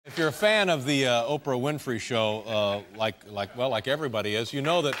If you're a fan of the Oprah Winfrey Show, like everybody is, you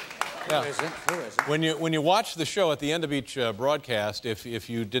know that. Yeah. Who isn't? When you watch the show at the end of each broadcast, if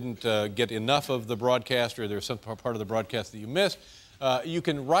you didn't get enough of the broadcast or there's some part of the broadcast that you missed, you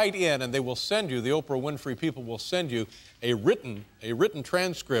can write in and they will send you. The Oprah Winfrey people will send you a written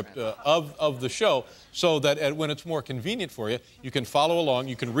transcript of the show, so that when it's more convenient for you, you can follow along.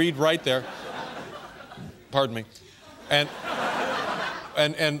 You can read right there. Pardon me, and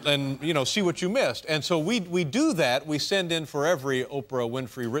you know, see what you missed. And so we do that. We send in for every Oprah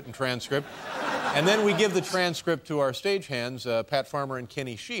Winfrey written transcript, and then we give the transcript to our stagehands, Pat Farmer and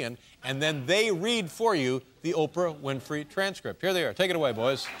Kenny Sheehan, and then they read for you the Oprah Winfrey transcript. Here they are. Take it away,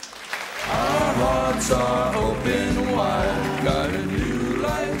 boys. Our hearts are open wide, got a new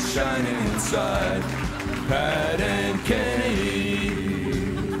light shining inside. Pat and Kenny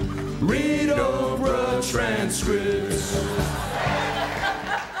read Oprah transcripts.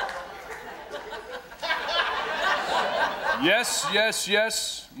 Yes, yes,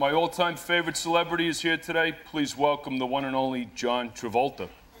 yes. My all-time favorite celebrity is here today. Please welcome the one and only John Travolta.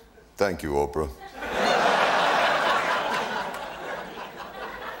 Thank you, Oprah.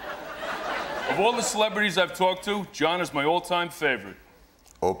 Of all the celebrities I've talked to, John is my all-time favorite.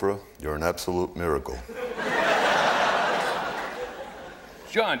 Oprah, you're an absolute miracle.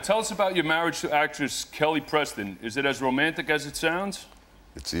 John, tell us about your marriage to actress Kelly Preston. Is it as romantic as it sounds?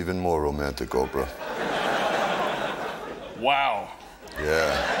 It's even more romantic, Oprah. Wow.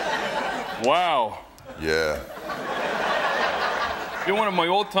 Yeah. Wow. Yeah. You're one of my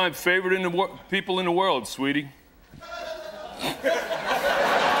all-time favorite people in the world, sweetie.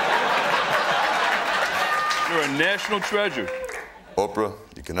 You're a national treasure. Oprah,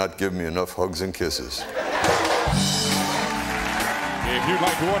 you cannot give me enough hugs and kisses. If you'd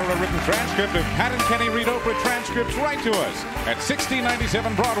like to order a written transcript of Pat and Kenny read Oprah transcripts, write to us at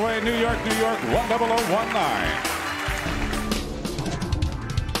 1697 Broadway, New York, New York, 10019.